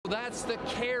That's the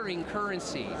caring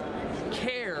currency.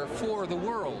 Care for the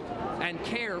world and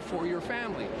care for your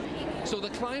family. So the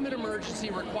climate emergency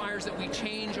requires that we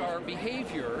change our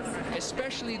behavior,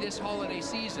 especially this holiday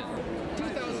season.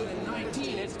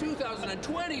 2019, it's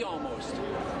 2020 almost,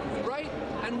 right?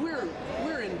 And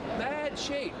we're in bad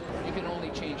shape. You can only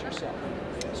change yourself.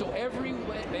 So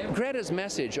Greta's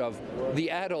message of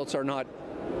the adults are not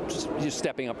just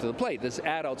stepping up to the plate, the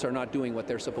adults are not doing what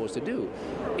they're supposed to do,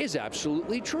 is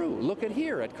absolutely true. Look at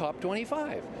here at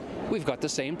COP25. We've got the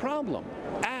same problem.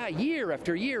 Year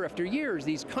after year after year,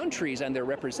 these countries and their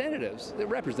representatives, the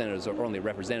representatives are only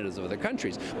representatives of their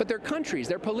countries, but their countries,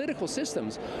 their political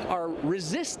systems are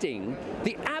resisting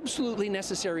the absolutely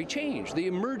necessary change, the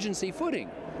emergency footing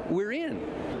we're in.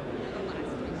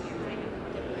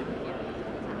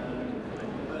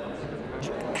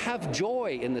 Have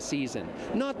joy in the season,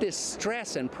 not this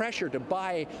stress and pressure to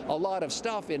buy a lot of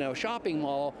stuff in a shopping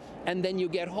mall and then you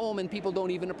get home and people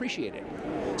don't even appreciate it.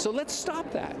 So let's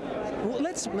stop that.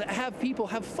 Let's have people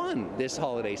have fun this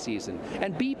holiday season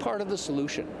and be part of the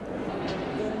solution.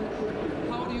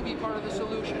 How do you be part of the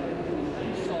solution?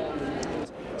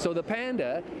 So the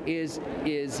panda is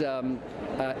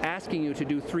asking you to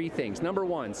do 3 things. Number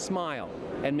 1, smile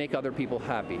and make other people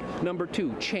happy. Number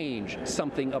 2, change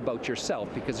something about yourself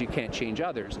because you can't change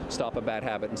others. Stop a bad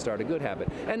habit and start a good habit.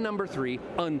 And number 3,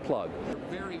 unplug.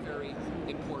 Very, very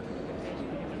important.